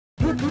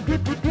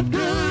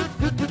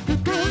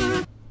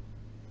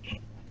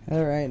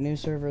Alright, new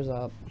server's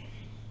up.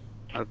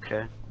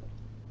 Okay.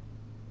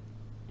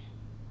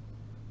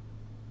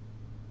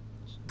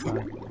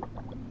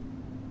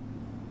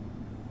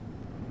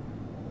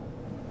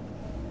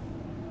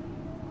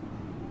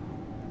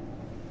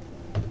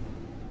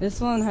 This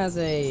one has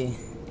a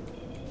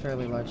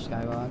fairly large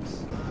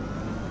skybox.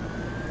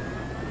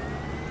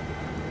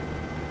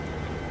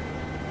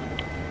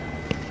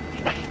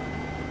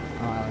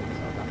 Oh, I like this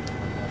helicopter.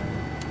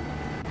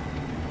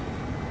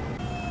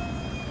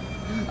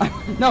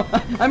 No!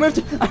 I moved!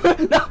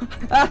 No!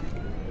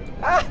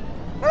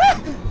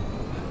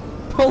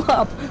 Pull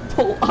up!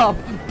 Pull up!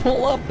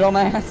 Pull up,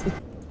 dumbass!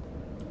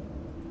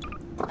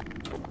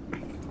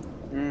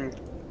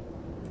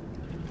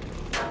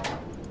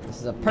 This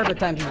is a perfect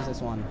time to use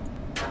this one.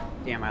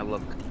 Damn, I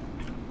look.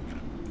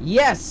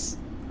 Yes!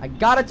 I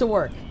got it to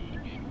work.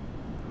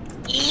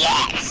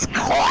 Yes!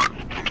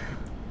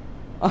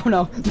 Oh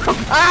no.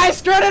 I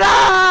screwed it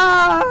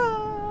up!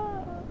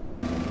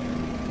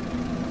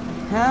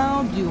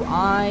 How do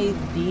I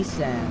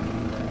descend?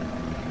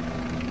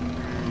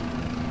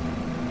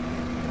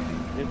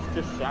 It's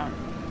descent.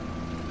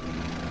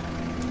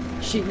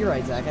 Shit, you're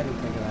right, Zach. I didn't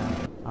think of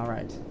that.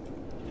 Alright.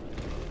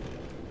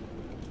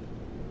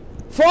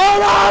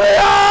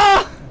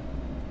 Ferrari!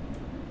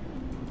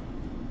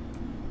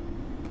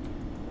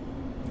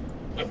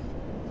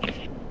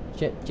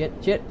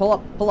 Shit. Pull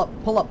up,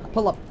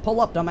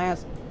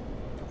 dumbass.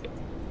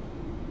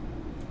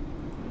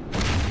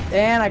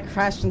 And I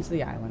crashed into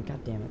the island.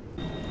 God damn it.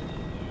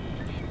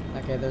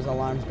 Okay, there's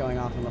alarms going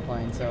off on the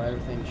plane, so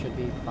everything should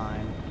be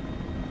fine.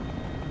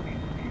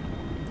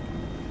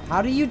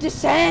 How do you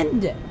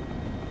descend?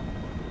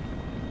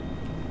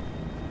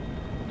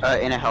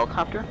 In a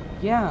helicopter?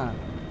 Yeah.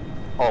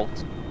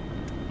 Alt.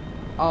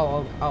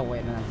 Oh,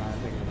 wait, no, that's not. I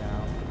figured it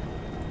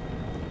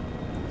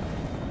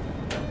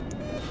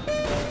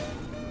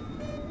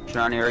out.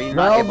 Johnny, are you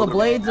not Well, able the to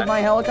blades of my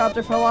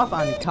helicopter fell off.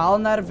 I'm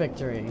calling that a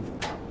victory.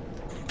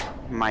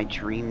 My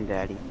dream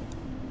daddy.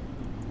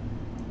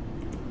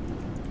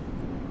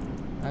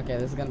 Okay,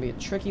 this is gonna be a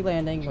tricky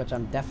landing, which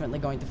I'm definitely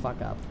going to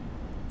fuck up.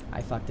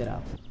 I fucked it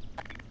up.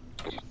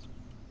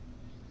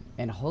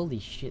 And holy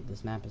shit,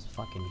 this map is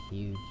fucking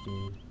huge,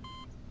 dude.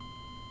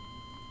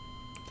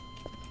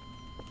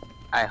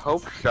 I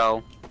hope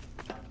so.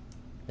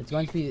 It's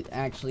going to be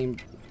actually...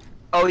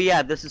 Oh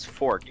yeah, this is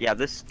Fort. Yeah,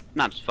 this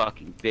map's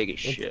fucking big as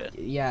shit.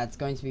 Yeah, it's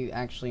going to be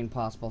actually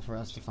impossible for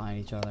us to find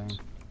each other.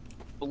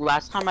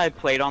 Last time I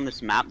played on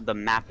this map, the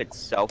map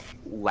itself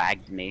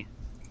lagged me.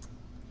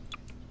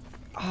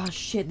 Oh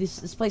shit,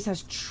 this place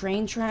has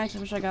train tracks? I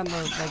wish I got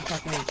those like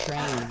fucking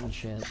trains and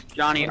shit.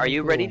 Johnny, are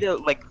you ready to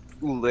like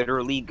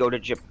literally go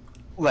to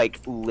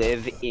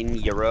live in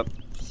Europe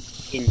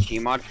in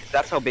Gmod?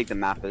 That's how big the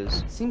map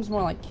is. Seems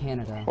more like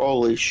Canada.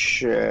 Holy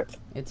shit.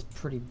 It's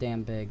pretty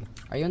damn big.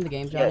 Are you in the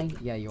game, Johnny?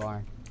 Yeah, you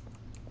are.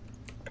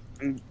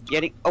 I'm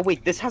getting. Oh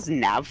wait, this has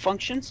nav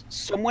functions.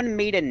 Someone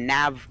made a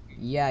nav.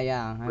 Yeah,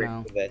 I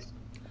know. For this.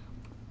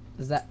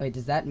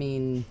 Does that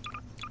mean?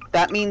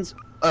 That means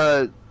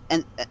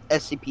and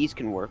SCPs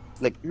can work.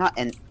 Like not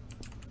and.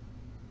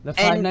 The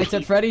Five Nights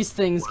at Freddy's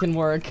things can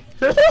work.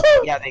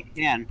 Yeah, they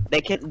can.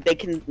 They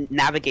can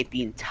navigate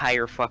the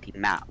entire fucking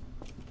map.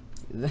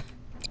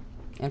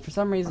 And for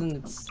some reason,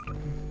 it's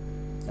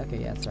okay.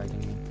 Yeah, it's starting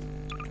me.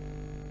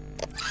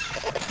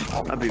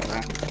 I'll be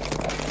back.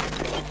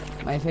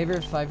 My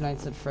favorite Five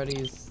Nights at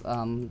Freddy's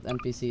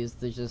NPC is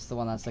just the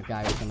one that's the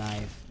guy with the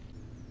knife.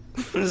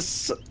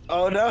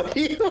 Oh no,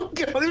 you're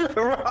going the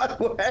wrong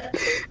way.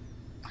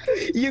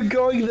 You're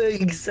going the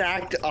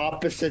exact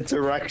opposite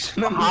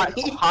direction of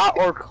me. Hot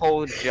or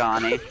cold,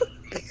 Johnny?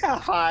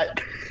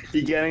 Hot.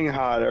 You're getting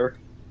hotter.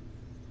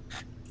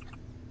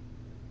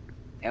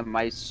 Am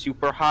I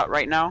super hot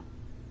right now?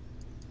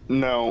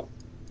 No.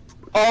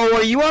 Oh,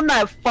 are you on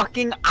that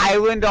fucking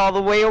island all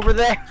the way over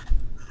there?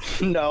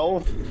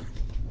 No.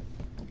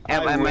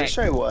 I wish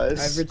I was.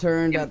 I've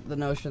returned at the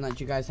notion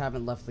that you guys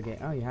haven't left the game.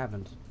 Oh, you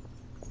haven't.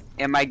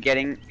 Am I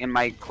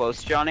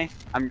close, Johnny?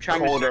 I'm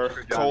trying to search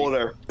for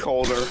Johnny.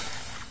 Colder.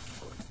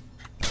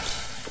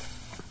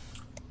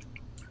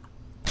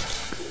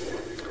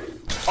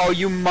 Oh,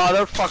 you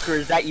motherfucker,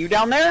 is that you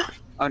down there?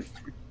 Oh,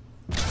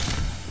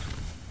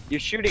 you're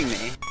shooting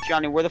me.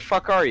 Johnny, where the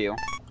fuck are you?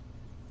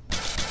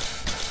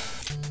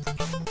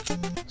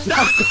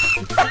 Stop!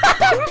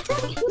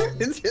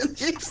 Did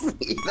you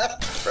see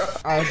that, bro?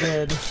 I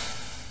did.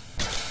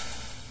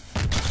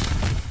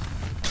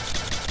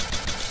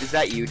 Is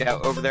that you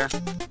down over there?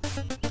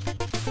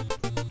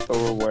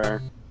 Over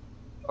where?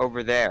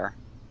 Over there.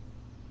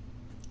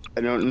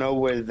 I don't know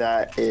where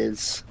that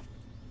is.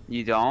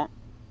 You don't?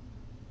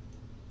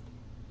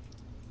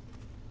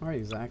 Where are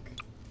you, Zach?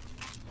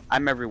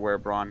 I'm everywhere,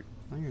 Braun.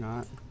 No, you're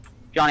not.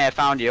 Johnny, I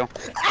found you.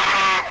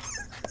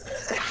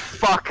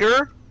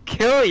 Fucker!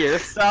 Kill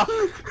yourself!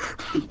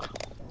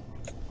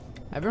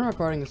 I've been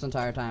recording this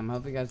entire time. I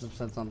hope you guys have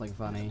said something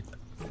funny.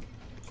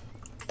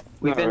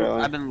 I've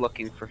Really. been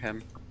looking for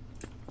him.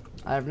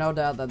 I have no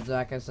doubt that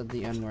Zach has said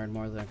the N-word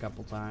more than a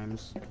couple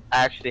times.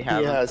 I actually He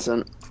haven't.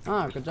 hasn't.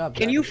 Oh, good job,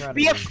 Can Zach. you I'm proud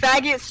be of a you.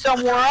 faggot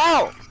somewhere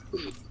else?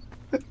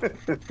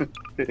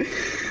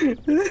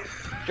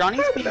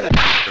 Johnny's being a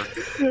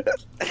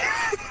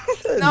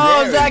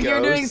No, There he Zach, you're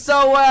goes. doing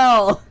so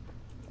well!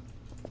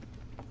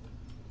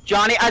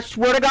 Johnny, I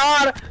swear to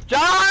God!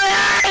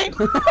 Johnny!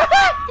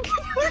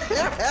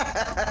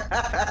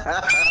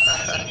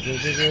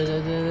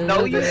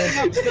 No, you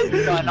can't put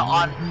the gun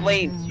on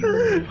planes,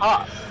 you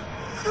pup.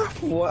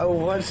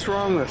 What's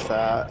wrong with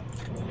that?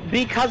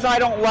 Because I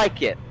don't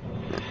like it.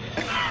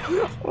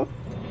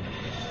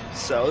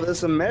 So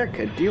does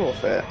America. Deal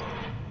with it.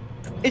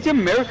 It's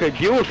America,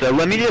 deal with it.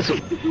 Let me just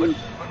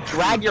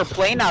drag your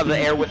plane out of the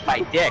air with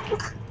my dick.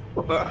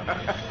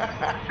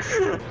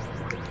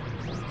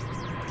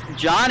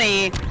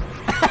 Johnny! Okay.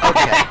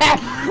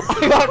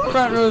 I got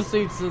front row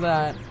seats to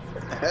that.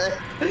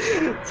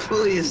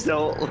 Please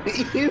don't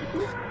leave.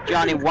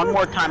 Johnny, one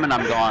more time and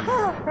I'm gone.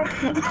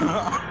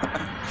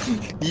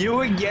 You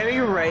were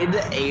getting ready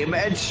to aim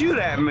and shoot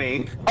at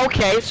me.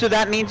 Okay, so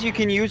that means you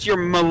can use your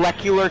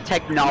molecular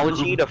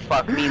technology to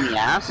fuck me in the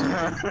ass?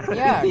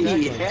 Yeah,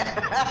 exactly.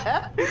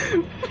 Yeah.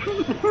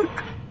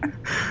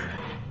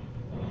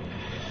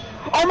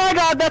 Oh my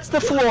God, that's the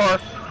floor!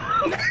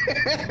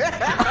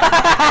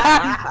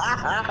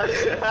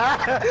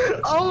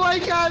 Oh my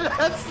God,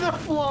 that's the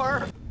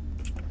floor.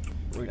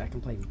 Weird, I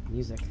can play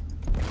music.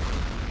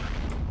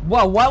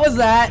 Whoa, what was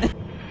that?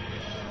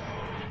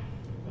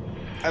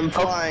 I'm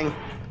flying.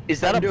 Is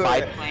that I'm a doing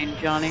it. biplane,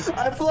 Johnny?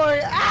 I'm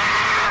flying.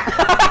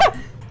 Ah!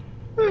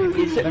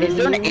 Is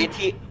there an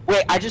anti-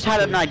 Wait, I just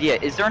had an idea.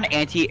 Is there an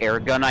anti-air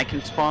gun I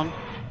can spawn?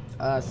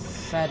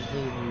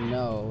 Sadly,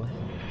 no.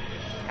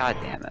 God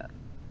damn it.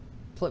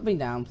 Put me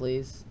down,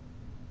 please.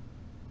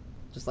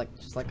 Just let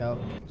go.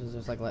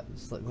 Just let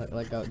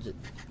go.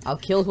 I'll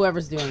kill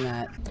whoever's doing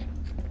that.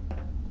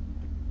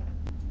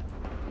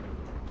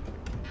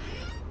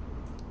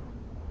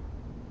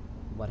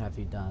 What have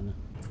you done?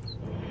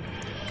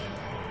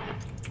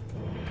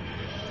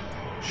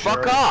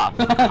 Fuck off,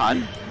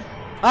 cunt.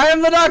 I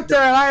am the doctor,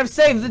 and I have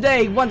saved the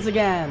day once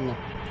again.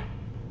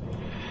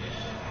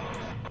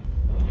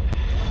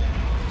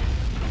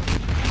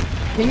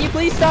 Can you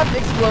please stop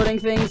exploding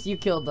things? You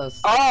killed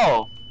us.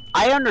 Oh,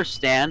 I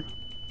understand.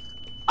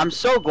 I'm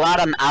so glad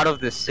I'm out of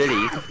this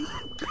city.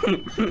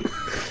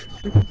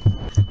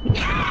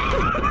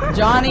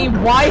 Johnny,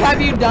 why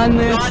have you done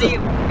this? Johnny,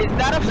 is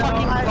that a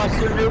fucking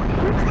cluster nuke?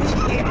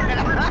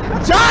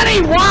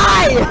 Johnny,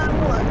 why?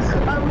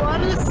 I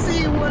want to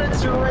see what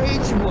its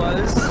range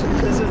was.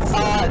 Cause it's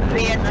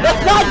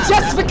That's not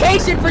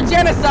justification for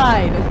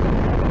genocide.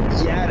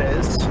 Yeah, it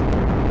is.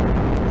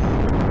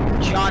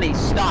 Johnny,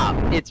 stop.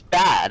 It's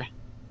bad.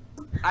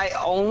 I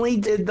only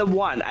did the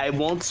one. I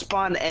won't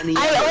spawn any.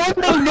 I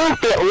only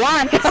nuked it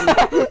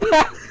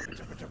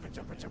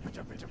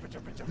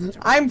once.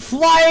 I'm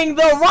flying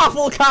the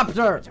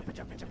Rafflecopter.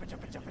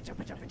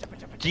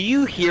 Do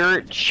you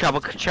hear chubba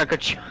chugga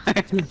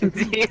chugga?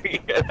 Do you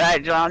hear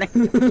that, Johnny?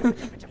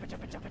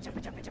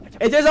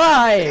 It is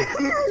I.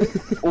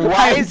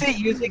 Why is it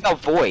using a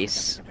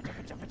voice?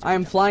 I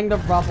am flying the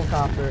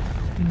Rafflecopter.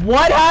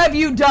 What have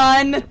you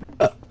done?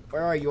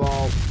 Where are you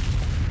all?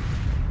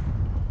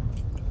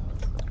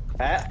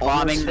 That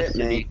Bombing almost the hit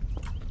city. me.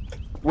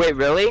 Wait,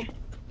 really?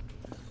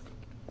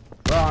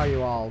 Where are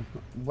you all?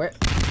 Where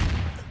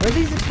are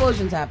these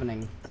explosions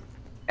happening?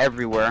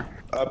 Everywhere.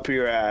 Up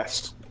your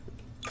ass.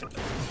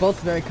 Both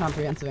very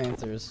comprehensive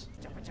answers.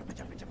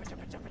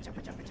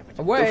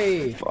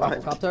 Away, Fuck.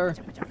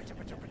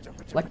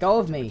 Rafflecopter. Let go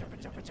of me.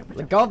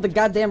 Let go of the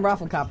goddamn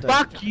Rafflecopter.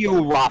 Fuck you,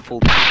 waffle.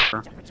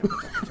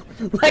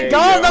 Let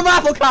go of the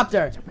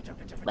Rafflecopter.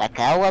 Let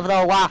go of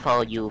the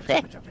waffle, you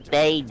thick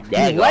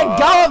nigger. Let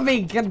go of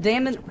me,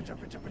 goddammit.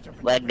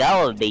 Let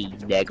go of me,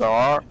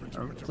 nigger.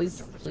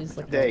 Please let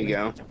go. There of you me.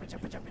 go.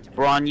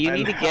 Braun, you I'm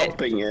need to get.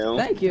 helping you.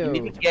 Thank You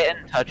need you. to get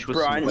in touch with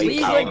Braun, some you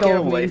Please weight let can't go get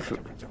of away me. from.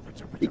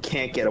 You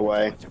can't get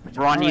away.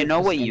 Braun, you Alright, know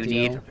what you Piscintio.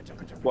 need.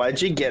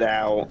 Why'd you get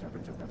out?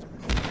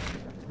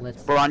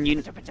 Let's. Braun, do you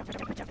know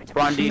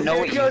what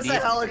There you goes the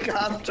need?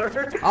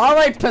 helicopter.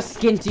 Alright,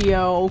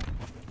 Piscintio.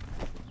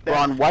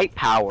 Braun, white That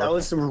power.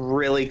 was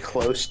really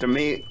close to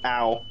me.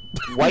 Ow.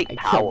 White I killed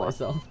power.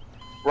 myself.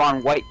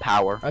 Braun, white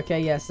power. Okay,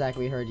 yes, Zach,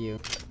 we heard you.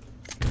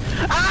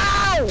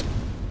 Ow!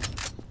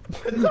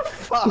 What the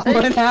fuck?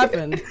 What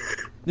happened?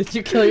 Did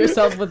you kill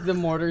yourself with the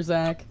mortar,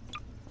 Zach?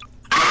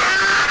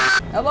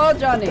 Hello,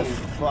 Johnny. What the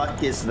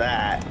fuck is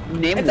that?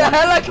 Name It's a one.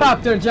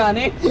 helicopter,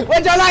 Johnny.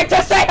 Would you like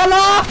to say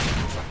hello?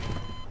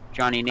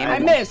 Johnny, name I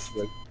one. missed.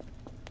 What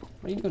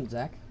are you doing,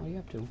 Zach? What are you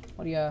up to?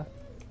 What are you?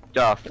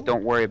 Stuff.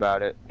 Don't worry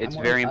about it. It's a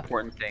I'm very worried-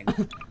 important thing.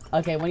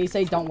 Okay, when you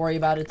say don't worry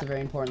about it, it's a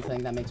very important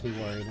thing. That makes me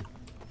worried.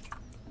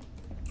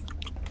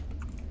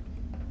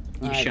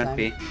 You Alright, shouldn't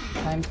be.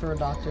 Time for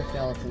Dr.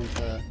 Skeleton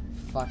to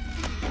fuck.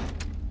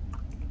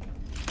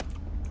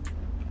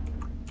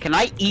 Can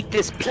I eat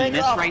this Take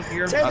penis off. right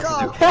here? Take Okay,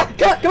 off.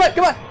 there- Come on,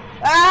 come on!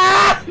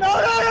 Ah! No,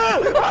 no,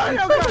 no! Oh,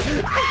 no,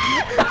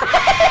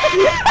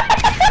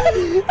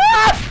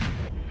 God.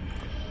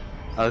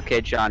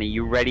 Okay, Johnny,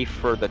 you ready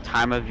for the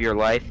time of your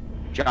life?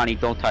 Johnny,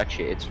 don't touch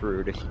it. It's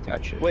rude if you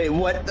touch it. Wait,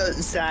 what the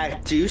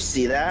Zach? Do you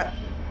see that?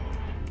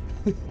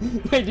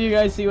 Wait, do you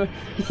guys see what?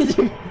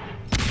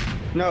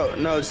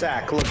 No,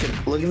 Zach. Look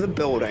at the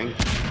building.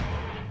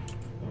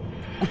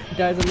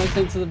 Guys, I'm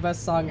listening to the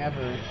best song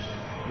ever.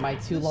 My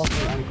two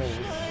lovely uncles.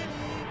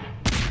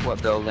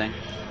 What building?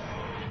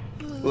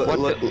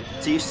 Look,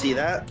 do you see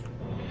that?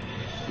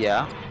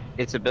 Yeah,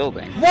 it's a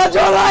building. Would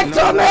you like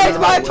to meet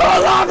my two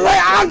lovely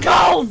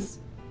uncles?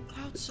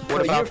 Put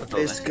your about the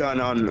building? fist gun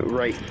on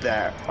right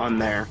there, on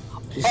there.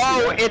 Do you see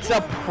Oh, that? it's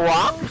a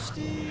prop?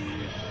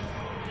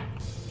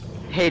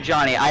 Hey,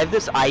 Johnny, I have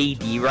this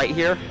IED right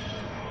here.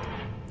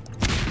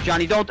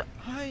 Johnny, don't...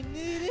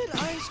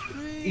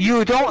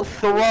 You don't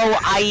throw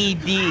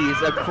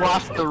IEDs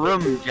across the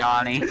room,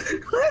 Johnny. Wait,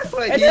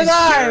 It's you an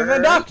eye, sure?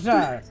 the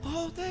doctor!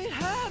 Oh, they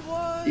had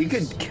one. You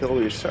could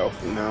kill yourself,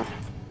 you know.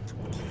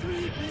 3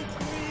 big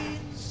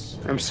greens.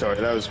 I'm sorry,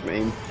 that was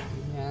mean.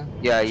 Yeah.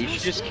 Yeah, you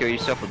should just kill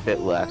yourself a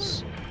bit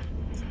less.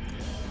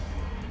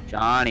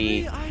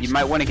 Johnny, you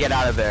might want to get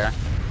out of there.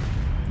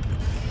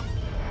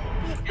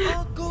 But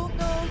Uncle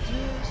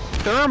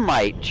noticed.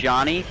 Thermite,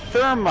 Johnny,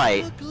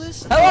 thermite. Look,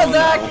 listen. Hello, Oh,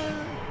 Zach! no.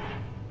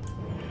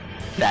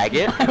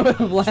 Faggot. I would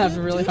have laughed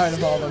really hard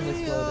if all of them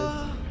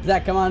exploded.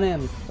 Zach, come on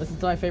in. Listen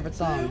to my favorite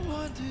song.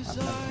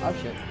 Oh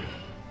shit.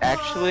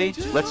 Actually,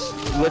 let's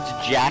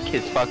jack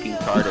his fucking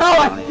card.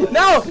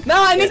 No,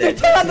 I need to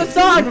turn on the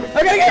song! I'm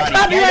gonna get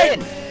Johnny, copyright!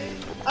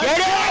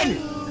 get in!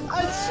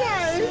 I'm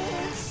sorry.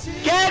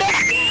 Get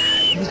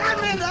in!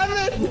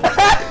 I'm in.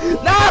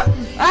 No!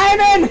 I'm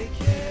in!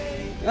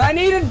 I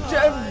need a...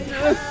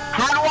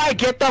 How do I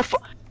get the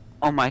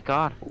Oh my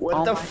god. What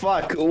Oh the my-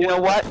 fuck? You know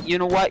what?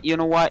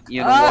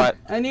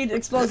 I need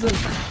explosives.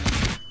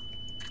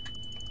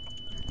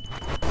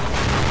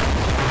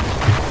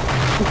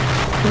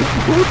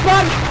 Who's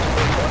fun?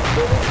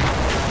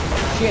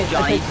 Shit.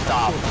 Johnny, okay.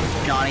 stop.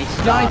 Johnny,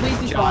 stop. Johnny, please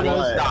despawn Johnny, us.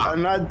 What? stop.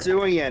 I'm not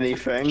doing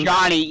anything.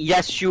 Johnny,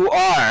 yes you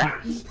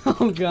are.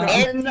 Oh god.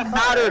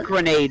 Antimatter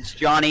grenades,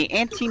 Johnny.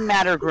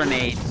 Antimatter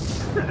grenades.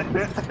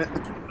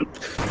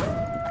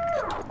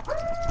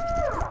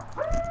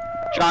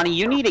 Johnny,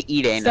 you need to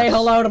eat anus. Say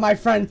hello to my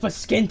friend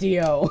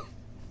Paskintio.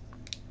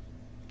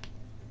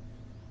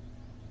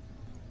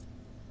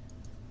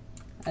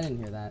 I didn't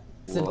hear that.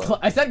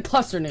 I said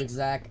cluster nukes,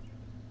 Zach.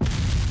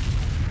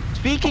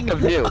 Speaking of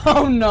nukes,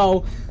 Oh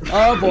no!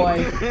 Oh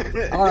boy.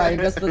 Alright, I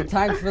guess the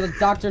time for the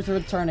doctor to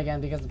return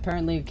again because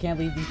apparently you can't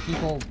leave these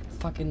people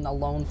fucking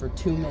alone for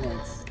 2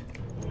 minutes.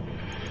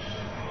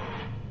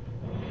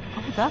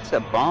 oh, that's a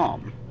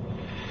bomb.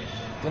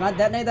 Do not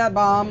detonate that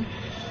bomb.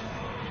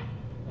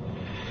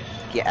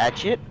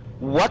 Gadget?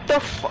 What the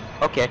fuck?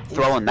 Okay,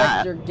 throwing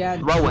that. Inspector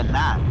Gadget. Throwing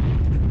that.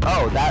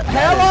 Oh, that.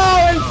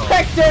 Hello,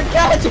 Inspector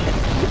Gadget!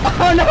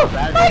 Oh no!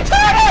 My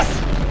TARDIS!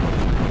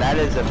 That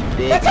is a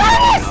big. The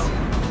TARDIS!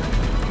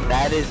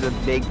 That is a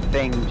big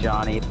thing,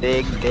 Johnny.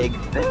 Big thing.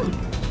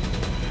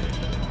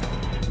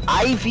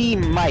 IV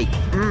mic.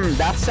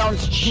 That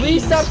sounds cheap.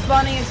 Please stop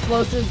spawning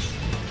explosives.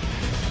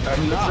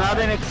 I'm It's not. not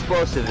an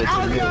explosive. It's a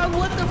Oh nuke. god,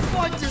 what the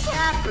fuck just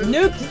happened?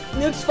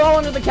 Nukes fall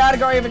under the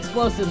category of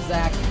explosives,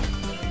 Zach.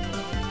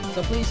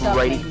 So please stop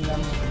Right. making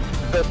them.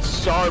 The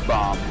SAR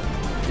bomb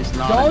is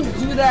not. Don't a nuke.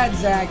 do that,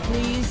 Zach,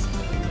 please.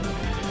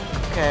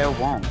 Okay, I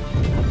won't.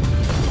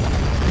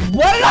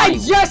 What did I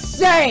just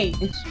say?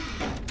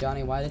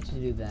 Johnny, why did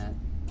you do that?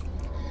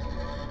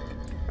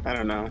 I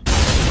don't know.